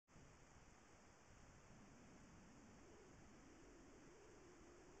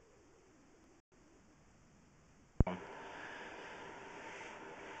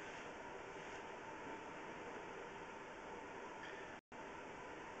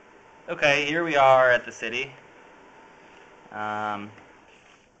Okay, here we are at the city. There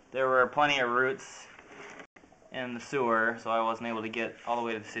were plenty of roots in the sewer, so I wasn't able to get all the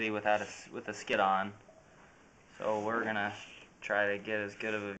way to the city with a skid on. So we're gonna try to get as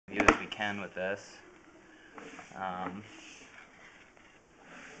good of a view as we can with this.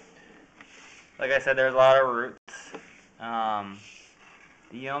 Like I said, there's a lot of roots.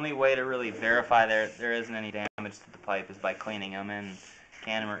 The only way to really verify there isn't any damage to the pipe is by cleaning them and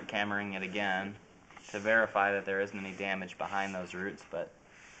cammering it again to verify that there isn't any damage behind those roots. But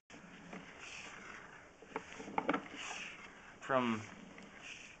from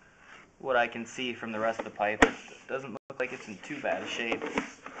what I can see from the rest of the pipe, it doesn't look like it's in too bad a shape.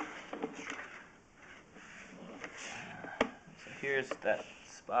 So here's that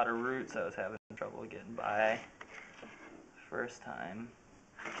spot of roots I was having trouble getting by first time.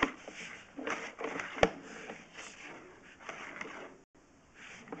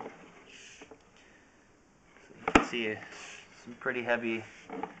 So you can see some pretty heavy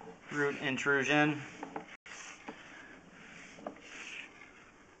root intrusion.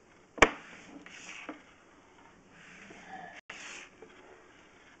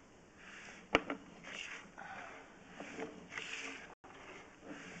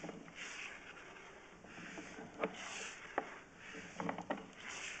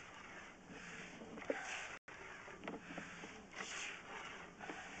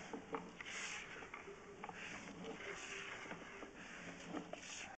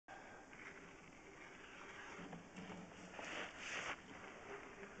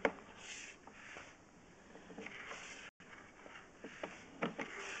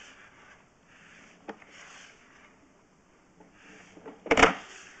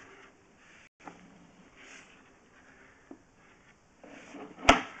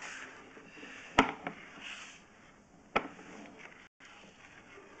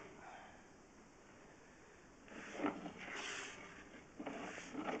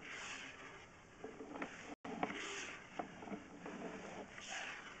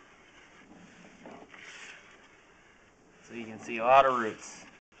 So you can see a lot of roots.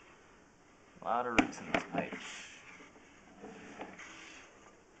 A lot of roots in this pipe. I'm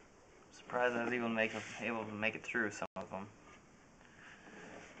surprised I was even able to make it through some of them.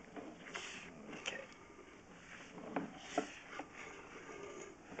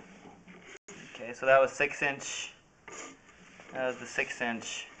 Okay, so that was 6-inch. That was the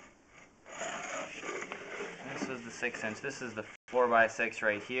 6-inch. This was the 6-inch. This is the 4x6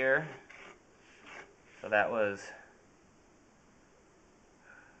 right here. So that was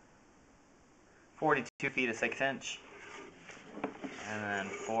 42 feet of 6-inch. And then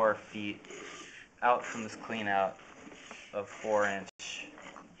 4 feet out from this clean out of 4-inch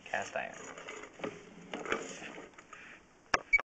cast iron.